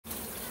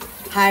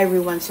Hi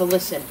everyone, so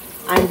listen,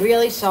 I'm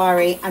really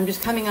sorry. I'm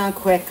just coming on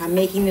quick. I'm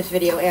making this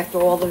video after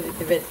all the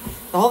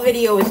whole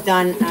video is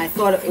done, and I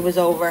thought it was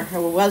over, or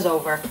it was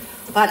over,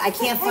 but I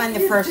can't find the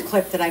first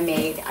clip that I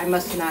made. I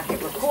must have not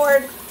hit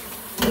record,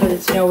 because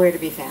it's nowhere to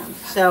be found.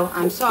 So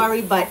I'm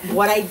sorry, but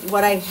what I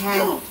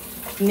had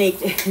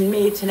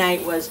made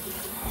tonight was,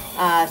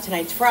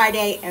 tonight's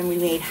Friday, and we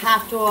made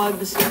hot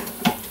dogs.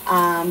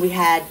 We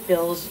had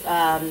Bill's,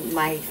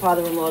 my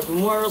father-in-law's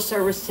memorial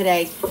service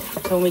today.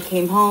 So when we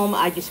came home,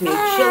 I just made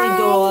chili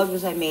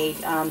dogs. I made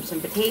some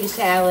potato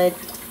salad,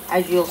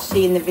 as you'll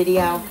see in the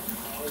video.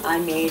 I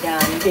made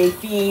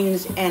baked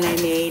beans, and I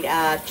made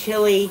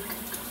chili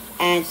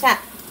and sap.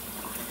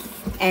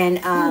 And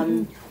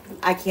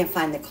I can't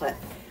find the clip.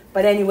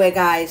 But anyway,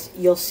 guys,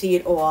 you'll see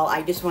it all.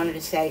 I just wanted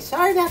to say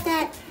sorry about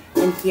that.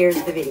 And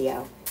here's the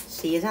video.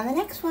 See you on the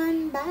next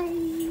one.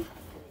 Bye.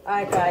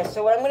 Alright guys,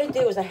 so what I'm going to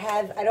do is I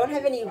don't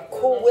have any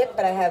Cool Whip,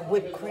 but I have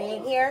whipped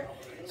cream here.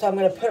 So I'm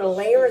going to put a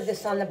layer of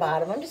this on the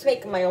bottom. I'm just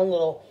making my own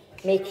little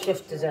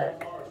makeshift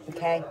dessert,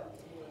 okay?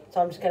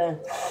 So I'm just going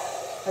to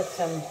put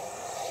some... Are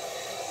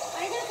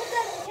you going to put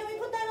that, can we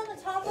put that on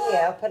the top?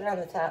 Yeah, I'll put it on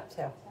the top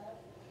too.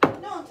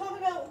 No, I'm talking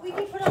about, we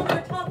can put it on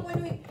our top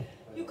when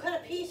you cut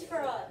a piece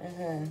for us.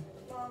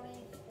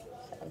 Mommy.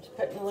 So I'm just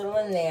putting a little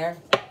in there.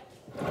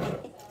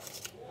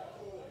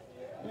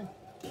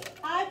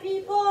 Hi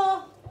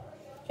people!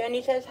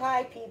 Jenny says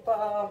hi,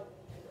 people.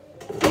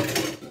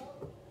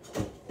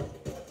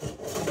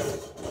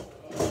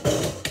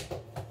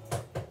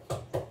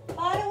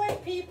 By the way,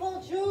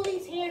 people,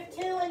 Julie's here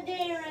too, and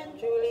Darren.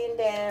 Julie and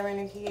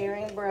Darren are here,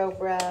 and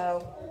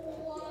Bro.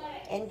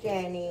 And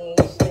Jenny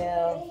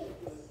still.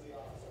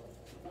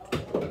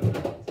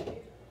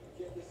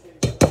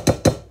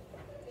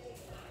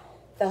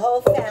 The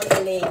whole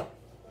family.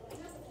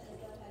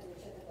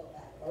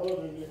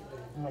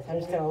 I'm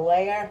just gonna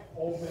layer.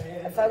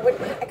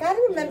 I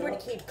gotta remember to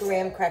keep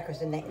graham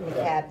crackers in the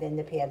cabinet, in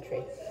the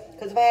pantry.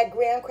 Because if I had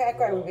graham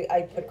cracker,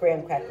 I'd put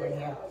graham cracker in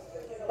here.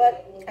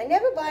 But I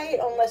never buy it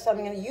unless I'm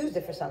gonna use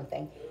it for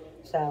something.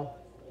 So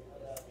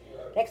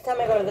next time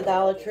I go to the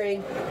Dollar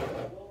Tree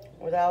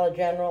or Dollar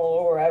General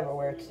or wherever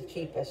where it's the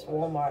cheapest,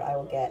 Walmart, I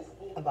will get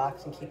a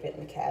box and keep it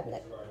in the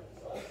cabinet.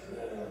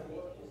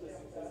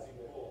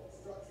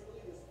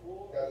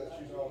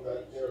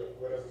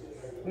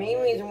 Main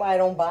reason why I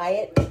don't buy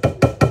it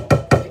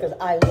is because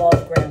I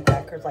love graham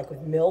crackers, like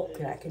with milk,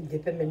 and I can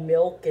dip them in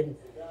milk and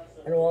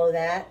all of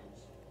that.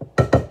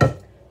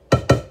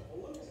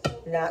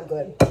 Not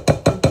good.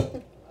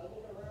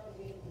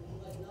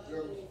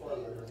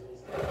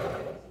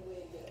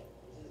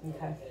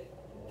 Okay.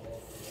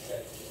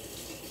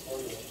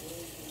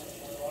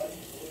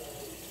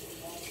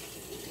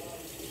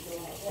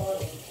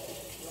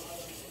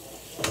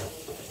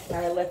 All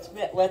right,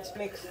 let's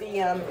mix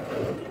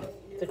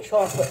the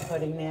chocolate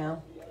pudding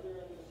now.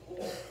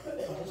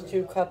 Just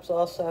 2 cups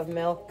also of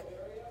milk.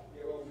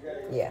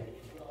 Yeah.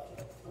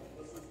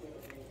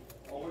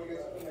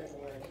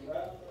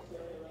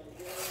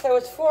 So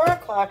it's 4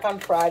 o'clock on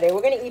Friday.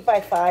 We're going to eat by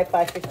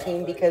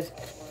 5:15 because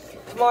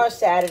tomorrow's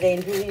Saturday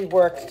and Julie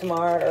works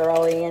tomorrow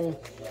early. And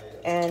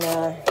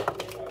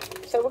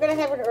so we're going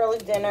to have an early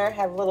dinner,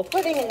 have a little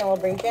pudding, and then we'll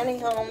bring Jenny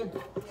home.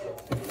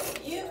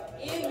 You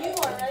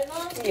are, right,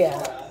 Mom? Yeah.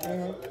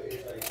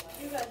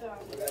 You guys are.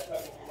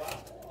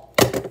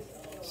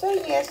 So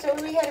yeah, so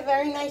we had a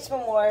very nice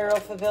memorial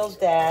for Bill's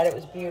dad. It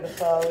was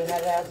beautiful. We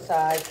had it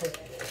outside because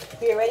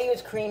he already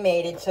was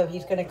cremated, so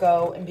he's going to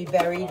go and be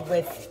buried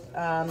with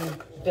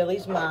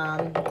Billy's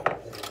mom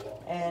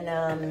and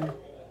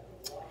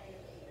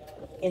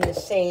in the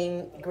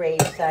same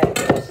gravesite.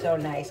 It was so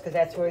nice because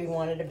that's where he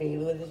wanted to be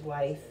with his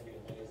wife.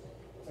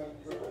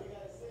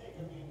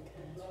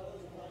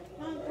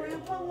 Mom,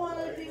 Grandpa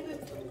wanted to be with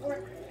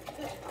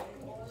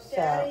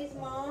Daddy's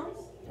mom?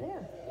 Yeah.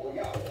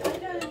 I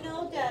didn't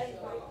know Daddy's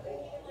mom.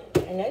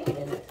 I know you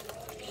didn't.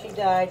 She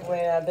died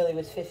when Billy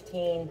was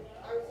 15,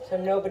 so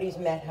nobody's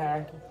met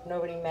her.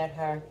 Nobody met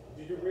her.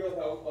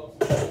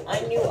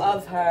 I knew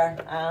of her.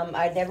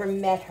 I'd never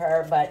met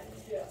her, but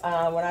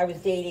when I was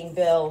dating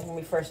Bill, when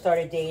we first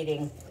started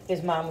dating,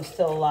 his mom was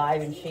still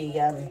alive, and she,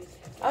 oh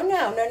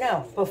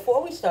no.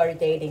 Before we started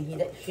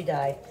dating, she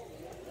died.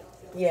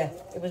 Yeah,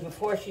 it was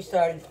before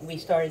we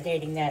started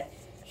dating that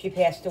she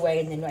passed away,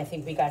 and then I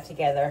think we got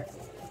together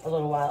a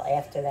little while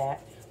after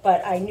that.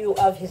 But I knew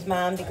of his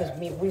mom because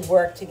we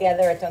worked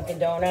together at Dunkin'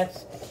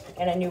 Donuts,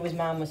 and I knew his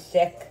mom was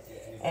sick.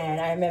 And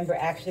I remember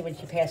actually when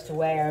she passed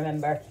away, I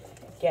remember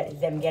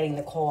them getting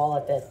the call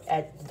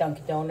at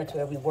Dunkin' Donuts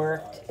where we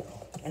worked,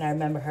 and I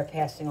remember her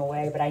passing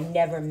away. But I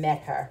never met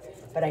her,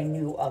 but I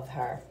knew of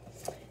her,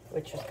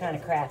 which was kind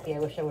of crappy. I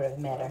wish I would have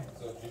met her.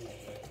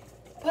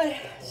 But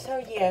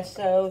so yeah,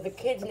 so the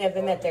kids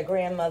never met their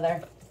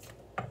grandmother.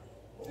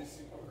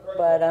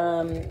 But,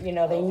 you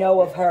know, they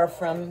know of her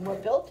from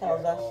what Bill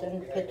tells us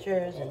in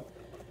pictures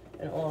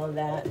and all of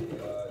that.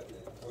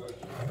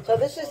 So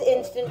this is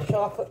instant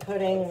chocolate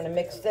pudding. I'm going to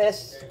mix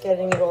this,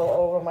 getting it all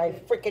over my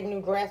freaking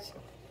new dress.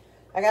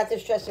 I got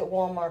this dress at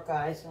Walmart,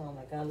 guys. Oh,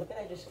 my God. Look what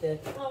I just did.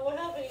 Oh, what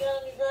happened? You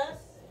got a new dress?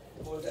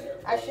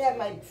 I should have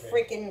my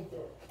freaking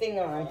thing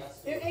on.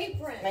 Your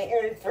apron. My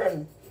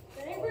apron.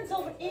 Your apron's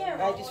over here.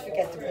 I just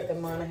forget to put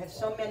them on. I have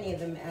so many of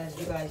them, as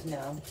you guys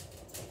know.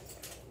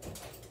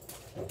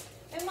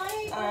 And my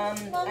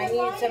apron, I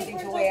needed something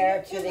to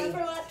wear to the... Remember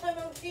last time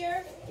I was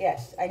here?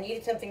 Yes, I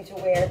needed something to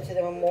wear to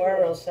the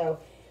memorial, so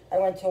I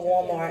went to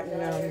Walmart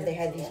and they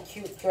had these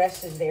cute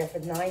dresses there for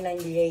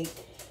 $9.98.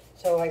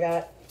 So I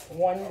got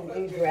one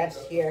blue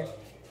dress here.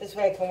 This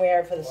way I can wear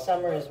it for the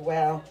summer as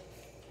well.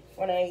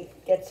 When I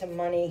get some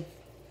money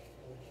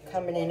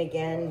coming in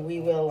again,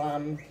 we will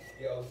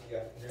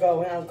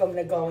go, and I'm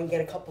gonna go and get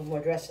a couple more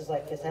dresses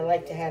like this. I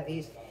like to have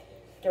these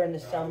during the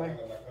summer,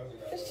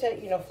 just to,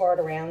 you know, fart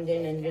around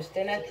in, and just,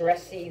 they're not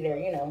dressy, they're,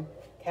 you know,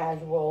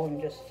 casual and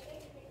just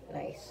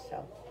nice.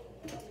 So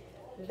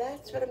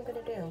that's what I'm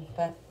gonna do.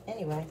 But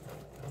anyway,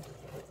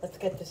 let's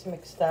get this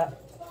mixed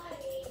up.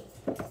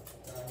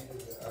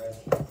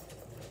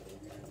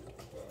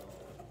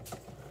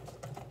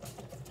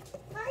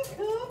 Hi,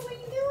 Coop. What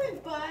you doing,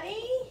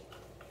 buddy?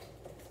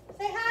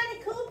 Say hi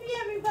to Coopy,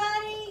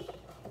 everybody.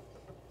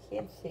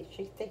 Can't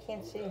see. They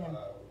can't see him.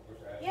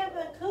 Yeah,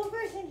 but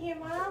Cooper's in here,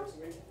 Mom.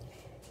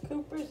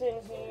 Cooper's in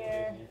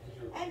here.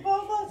 And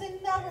Bobo's in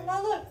another.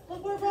 Now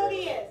look where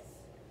Brody is.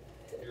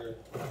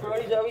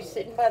 Brody's always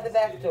sitting by the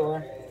back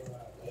door.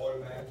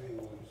 Automatically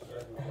will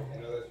start to let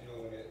you know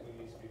when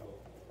these people.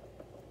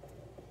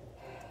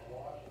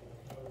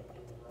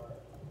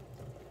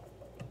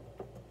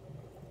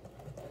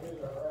 It is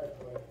all right,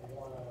 but if you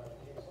want to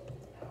take something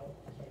out,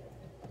 you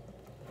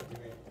can't. You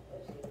mean?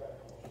 Like, say you got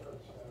a couple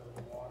shirts that are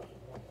in wash,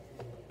 you want to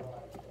use it dry,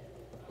 you can't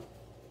take them out.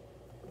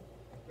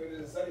 But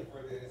there's a setting for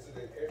it, it's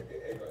the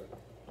air guard.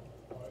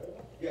 Oh, is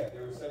it? Yeah,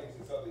 there were settings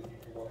itself that you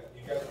can go ahead.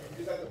 You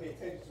just have to pay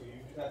attention to it.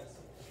 You just have to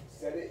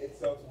set it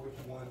itself to what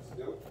you want it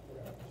to do.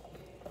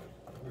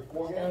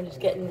 Beforehand, I'm just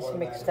getting this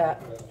mixed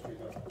up.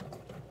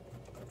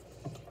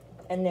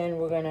 And then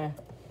we're gonna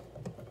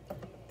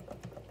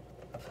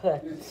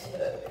put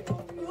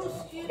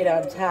it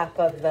on top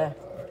of the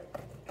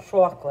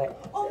chocolate.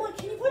 Oh, what?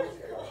 Can you put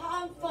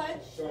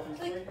fudge? So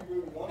if you Like,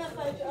 really want not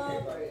fudge.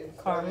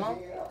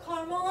 Caramel?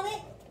 Caramel on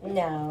it.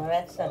 No,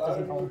 that's not,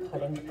 doesn't go in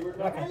pudding. I'm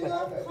not I gonna put.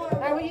 love All right,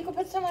 caramel. well, you can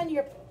put some on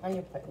your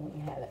pudding when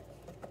you have it.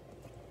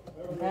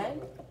 Okay?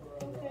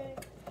 Okay.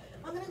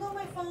 I'm gonna go on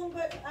my phone,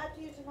 but I have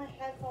to use my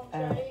headphones, Uh,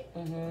 right?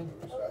 mm-hmm.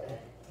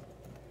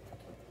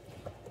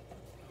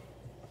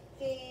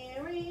 Okay.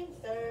 Darren,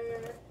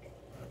 sir.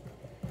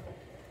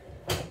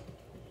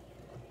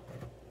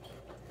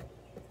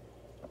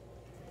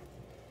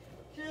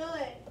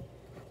 Julie.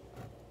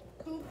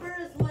 Cooper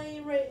is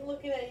laying right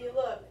looking at you,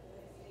 look.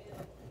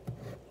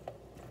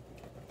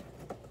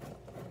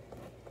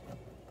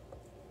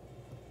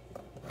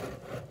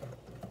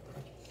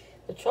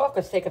 The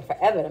chocolate's taken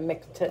forever to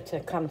mix to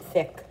come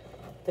thick.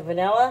 The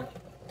vanilla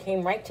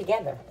came right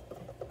together.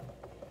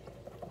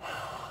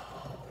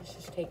 This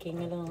is taking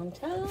a long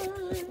time.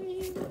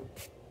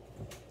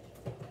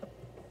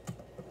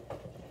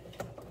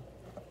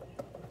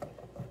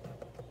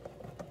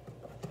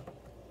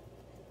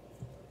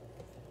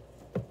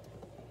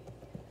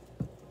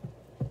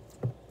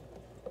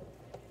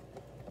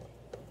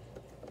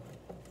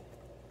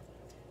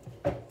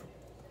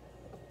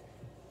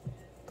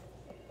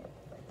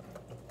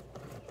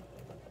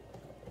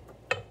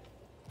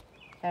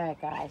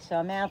 Alright guys, so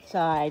I'm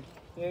outside.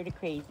 Here are the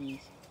crazies.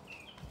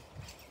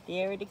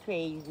 There are the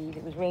crazies.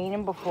 It was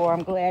raining before.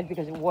 I'm glad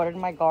because it watered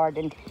my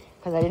garden.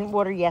 Because I didn't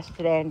water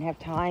yesterday. I didn't have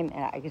time.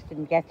 And I just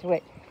didn't get to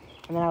it.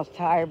 And then I was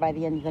tired by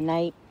the end of the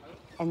night.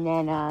 And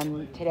then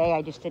today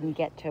I just didn't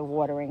get to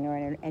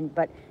watering.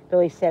 But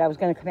Billy said I was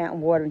going to come out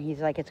and water. And he's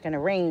like, it's going to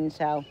rain.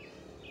 So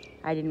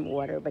I didn't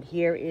water. But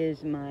here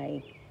is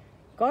my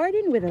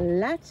garden with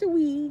lots of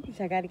weeds.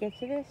 I got to get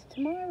to this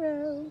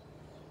tomorrow.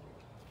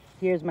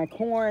 Here's my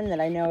corn that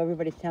I know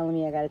everybody's telling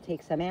me I got to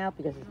take some out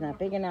because it's not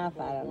big enough.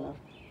 I don't know.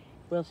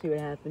 We'll see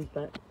what happens,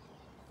 but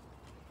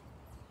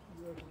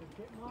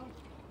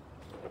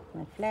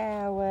my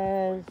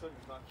flowers.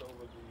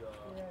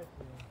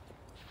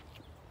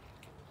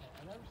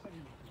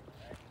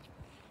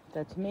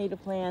 The tomato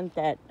plant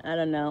that, I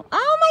don't know.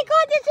 Oh my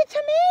God, there's a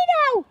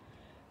tomato!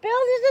 Bill,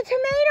 there's a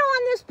tomato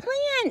on this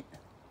plant.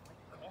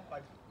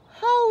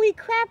 Holy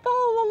crap,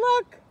 oh,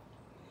 look.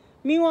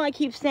 Meanwhile, I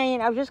keep saying,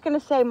 I was just going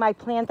to say my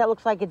plant that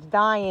looks like it's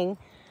dying.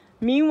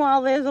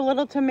 Meanwhile, there's a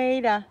little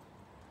tomato.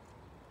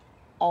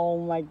 Oh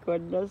my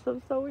goodness,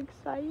 I'm so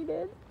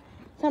excited.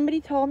 Somebody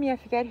told me, I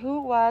forget who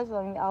it was,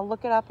 I'll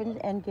look it up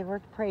and give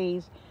her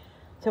praise,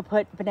 to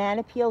put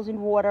banana peels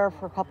in water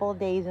for a couple of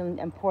days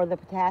and pour the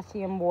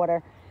potassium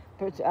water,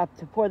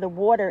 to pour the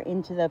water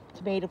into the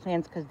tomato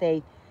plants because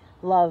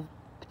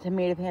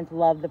tomato plants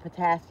love the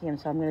potassium.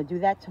 So I'm going to do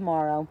that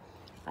tomorrow.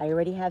 I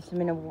already have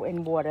some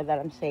in water that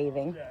I'm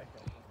saving.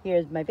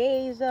 Here's my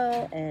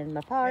basil and my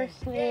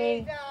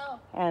parsley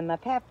and my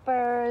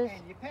peppers.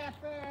 And your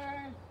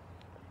peppers.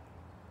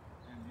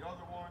 And the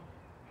other one.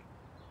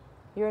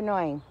 You're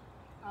annoying.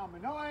 I'm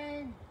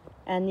annoying.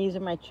 And these are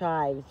my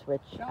chives,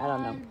 which I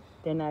don't know.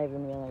 They're not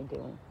even really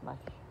doing much.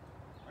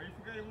 Are you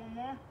forgetting one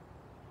more?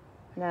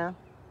 No?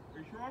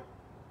 you sure?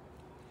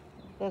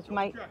 There's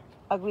my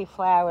ugly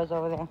flowers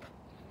over there.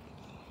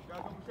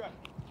 Guys, double check.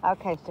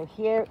 Okay, so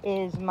here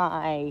is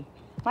my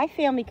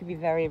family could be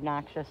very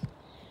obnoxious.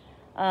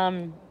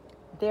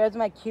 There's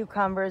my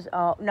cucumbers.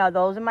 Oh no,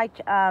 those are my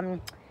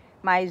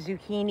my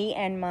zucchini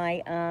and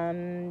my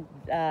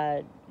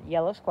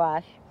yellow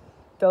squash.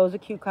 Those are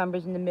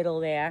cucumbers in the middle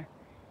there.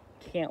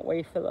 Can't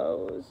wait for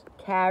those.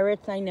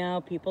 Carrots, I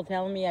know. People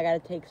telling me I gotta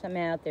take some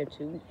out. There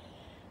are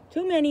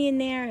too many in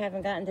there. I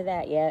haven't gotten to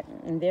that yet.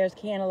 And there's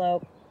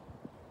cantaloupe.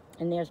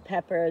 And there's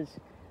peppers,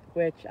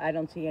 which I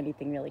don't see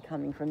anything really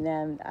coming from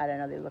them. I don't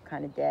know. They look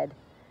kind of dead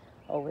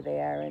over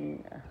there.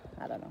 And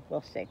I don't know.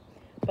 We'll see.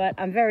 But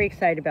I'm very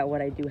excited about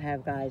what I do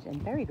have, guys.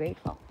 And very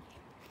grateful.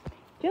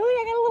 Julie,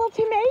 I got a little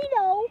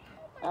tomato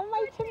on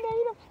my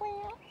tomato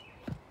plant.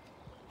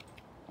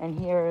 And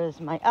here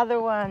is my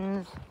other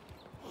ones.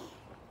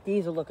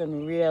 These are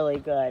looking really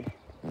good.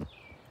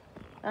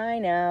 I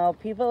know,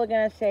 people are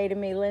gonna say to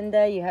me,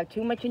 Linda, you have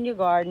too much in your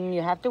garden,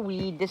 you have to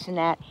weed, this and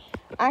that.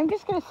 I'm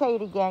just gonna say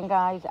it again,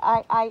 guys.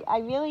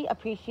 I really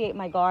appreciate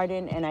my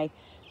garden and I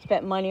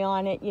spent money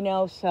on it, you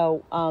know,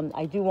 so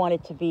I do want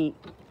it to be,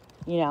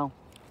 you know,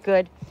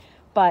 good.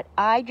 But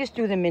I just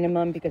do the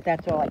minimum because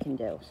that's all I can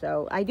do.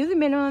 So I do the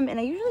minimum and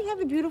I usually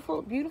have a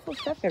beautiful, beautiful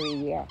stuff every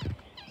year.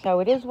 So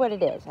it is what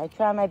it is. I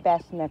try my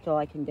best and that's all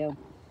I can do.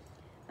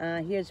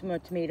 Here's more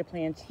tomato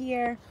plants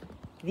here.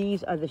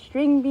 These are the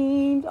string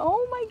beans.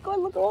 Oh my God,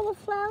 look at all the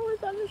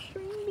flowers on the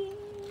string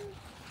beans.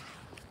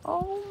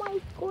 Oh my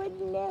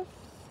goodness.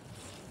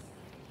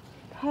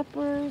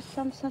 Peppers,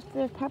 some stuff,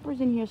 there's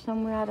peppers in here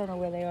somewhere. I don't know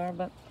where they are,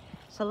 but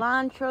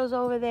cilantro's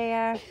over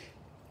there.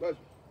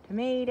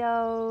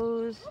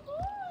 Tomatoes.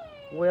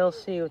 We'll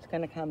see what's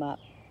gonna come up.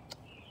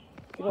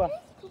 Why is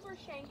Cooper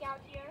Shank out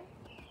here?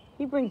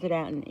 He brings it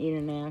out and eat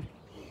it out.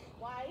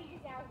 Why is he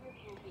out here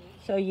pooping?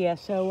 So yeah,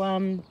 so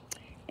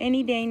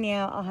any day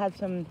now I'll have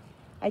some,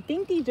 I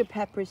think these are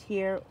peppers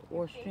here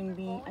or string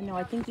beans. No,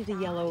 I think these are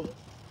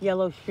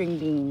yellow string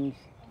beans,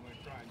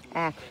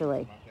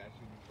 actually.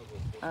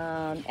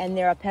 And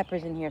there are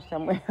peppers in here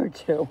somewhere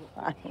too.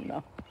 I don't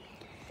know.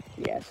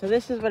 Yeah, so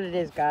this is what it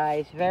is,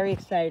 guys. Very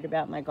excited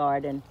about my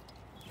garden.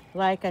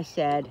 Like I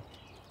said,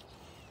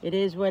 it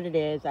is what it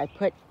is. I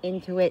put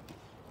into it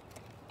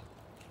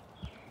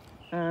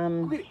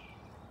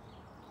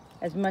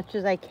as much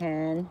as I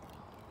can,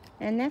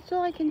 and that's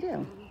all I can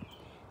do.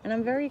 And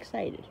I'm very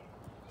excited.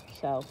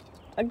 So,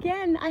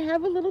 again, I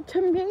have a little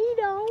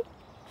tomato.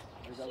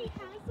 She has a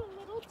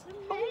little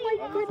tomato. Oh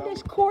my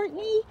goodness,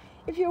 Courtney,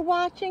 if you're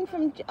watching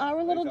from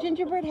our little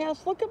gingerbread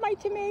house, look at my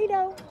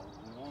tomato.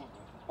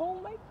 Oh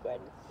my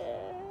goodness.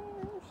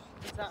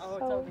 It's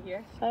over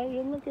here. I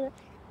didn't look at it.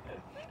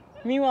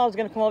 Meanwhile, I was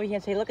going to come over here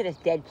and say, look at this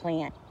dead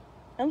plant.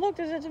 And look,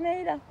 there's a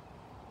tomato.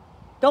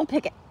 Don't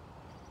pick it.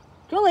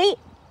 Julie,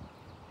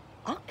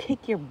 I'll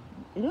kick your...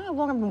 You know how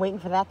long I've been waiting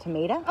for that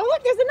tomato? Oh,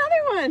 look, there's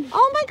another one.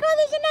 Oh my God,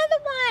 there's another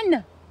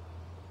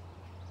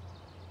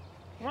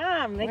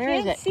one. Mom, they Where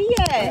can't is it? see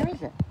it. Where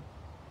is it?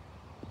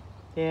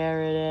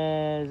 There it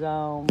is.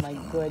 Oh my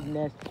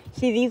goodness.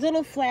 See, these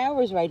little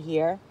flowers right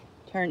here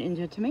turn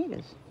into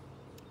tomatoes.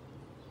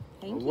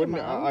 Thank you, Wouldn't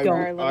Mom, I, for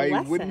our little I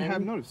lesson. wouldn't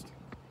have noticed.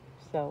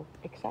 So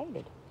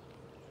excited.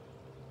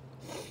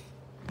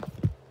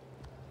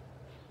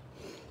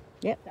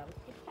 Yep.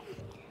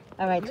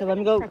 All right, so let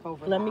me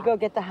go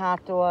get the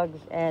hot dogs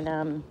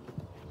and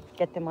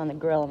get them on the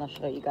grill, and I'll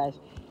show you guys.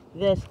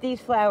 These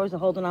flowers are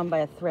holding on by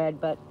a thread,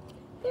 but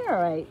they're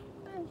all right.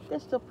 They're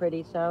still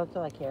pretty, so that's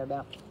all I care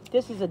about.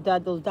 This is a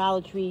dud. Those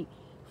Dollar Tree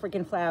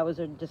freaking flowers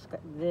are just,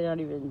 they don't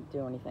even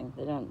do anything.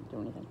 They don't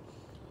do anything.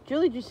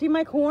 Julie, did you see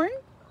my corn?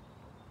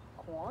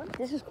 Corn?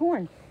 This is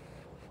corn.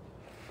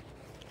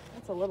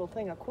 That's a little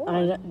thing of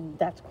corn.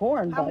 That's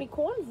corn. How but, many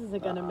corns is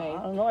it gonna make?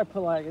 I don't know. I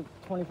put like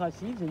 25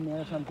 seeds in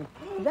there or something.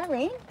 Is that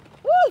rain?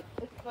 Woo!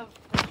 It's the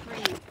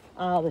tree.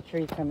 Oh, the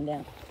tree's coming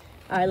down.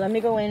 All right, let me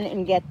go in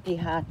and get the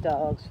hot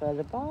dogs for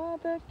the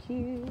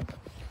barbecue.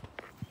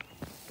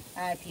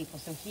 All right, people,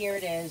 so here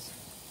it is.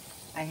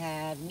 I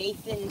have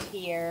Nathan's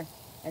here,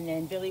 and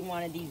then Billy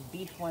wanted these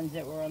beef ones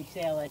that were on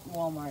sale at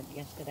Walmart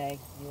the other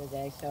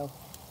day, so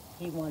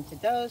he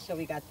wanted those, so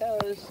we got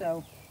those.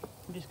 So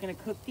I'm just gonna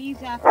cook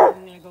these up.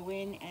 I'm gonna go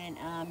in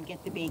and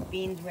get the baked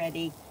beans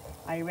ready.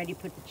 I already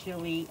put the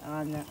chili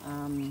on the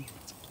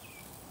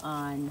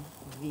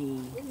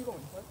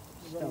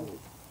stove.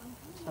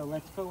 So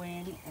let's go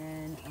in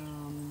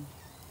and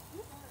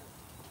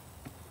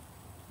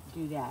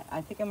do that.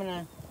 I think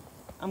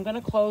I'm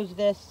gonna close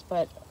this,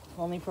 but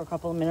only for a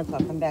couple of minutes. I'll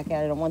come back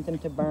at it. I don't want them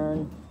to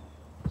burn,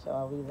 so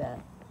I'll leave that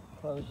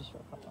closed just for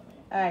a couple of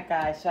minutes. All right,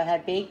 guys. So I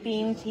have baked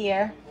beans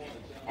here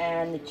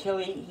and the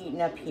chili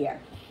heating up here.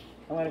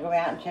 I'm gonna go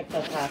out and check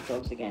those hot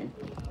dogs again.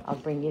 I'll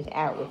bring these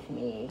out with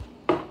me.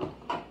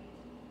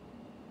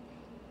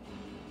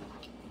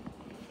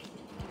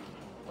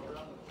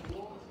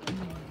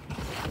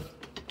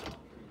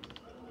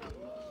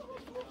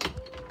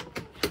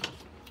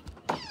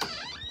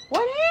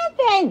 What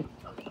happened?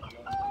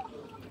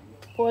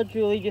 Poor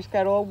Julie just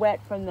got all wet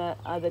from the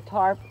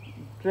tarp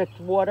dripped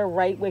water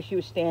right where she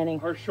was standing.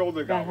 Her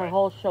shoulder That got her wet.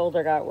 whole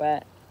shoulder got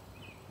wet.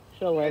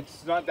 She'll live.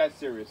 It's not that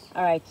serious.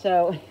 All right,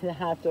 so the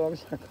hot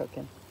dogs are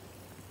cooking.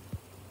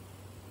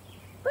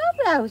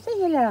 Bobo, say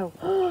hello.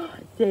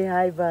 Say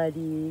hi,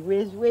 buddy.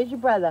 Where's your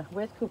brother?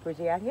 Where's Cooper? Is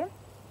he out here?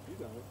 He's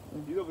on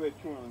it. He's over there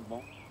chewing on his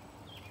bone.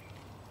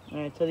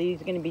 All right, so these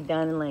are gonna be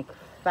done in like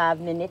 5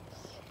 minutes,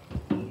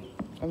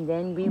 and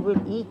then we will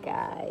eat,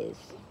 guys.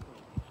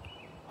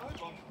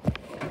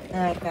 All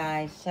right,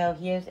 guys. So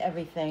here's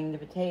everything: the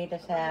potato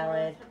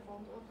salad,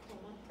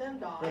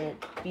 the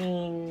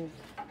beans,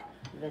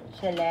 the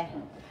chili.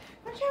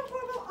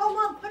 Oh,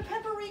 Mom, put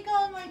paprika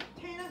on my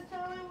potato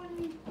salad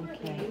when you put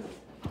Okay. these.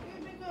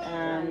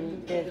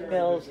 There's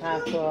Bill's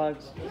hot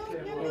dogs.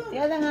 There's the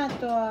other hot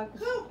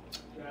dogs.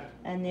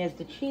 And there's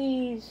the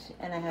cheese.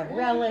 And I have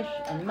relish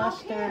and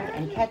mustard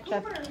and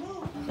ketchup.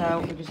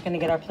 So we're just going to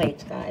get our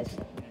plates, guys.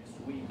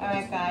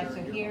 Alright, guys.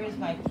 So here is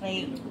my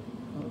plate.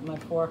 With my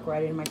fork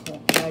right in my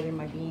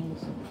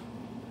beans.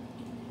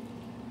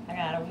 I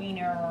got a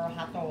wiener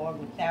hot dog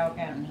with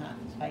sauerkraut and hot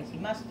spicy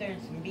mustard,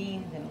 some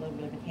beans, and a little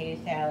bit of potato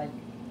salad.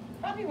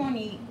 Probably won't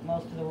eat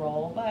most of the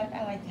roll, but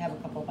I like to have a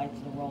couple bites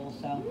of the roll,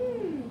 so.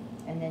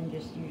 And then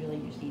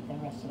usually just eat the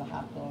rest of the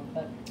hot dog.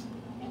 But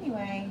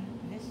anyway,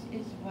 this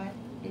is what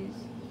is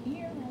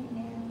here right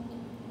now.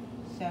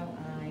 So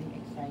I'm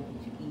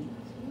excited to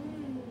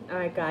eat.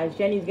 Alright guys,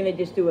 Jenny's gonna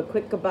just do a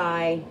quick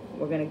goodbye.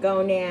 We're gonna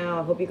go now.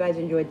 I hope you guys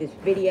enjoyed this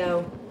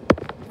video.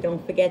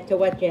 Don't forget to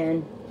what,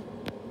 Jen?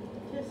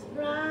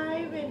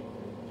 Subscribe and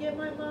give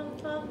my mom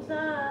thumbs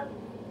up.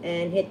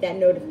 And hit that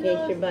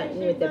notification button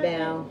with the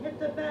bell. Hit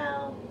the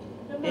bell.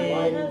 No one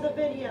And has a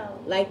video.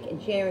 Like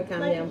and share and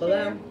comment Like down and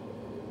below. share.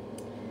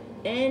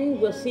 And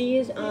we'll see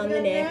you on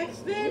the next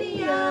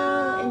video.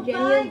 And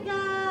Bye,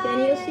 guys.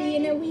 Jenny will see you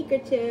in a week or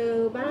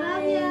two. Bye.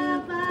 Love ya.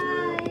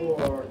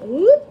 Bye.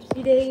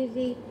 Whoopsie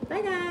daisy.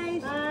 Bye,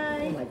 guys.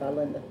 Bye. Oh my God,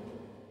 Linda.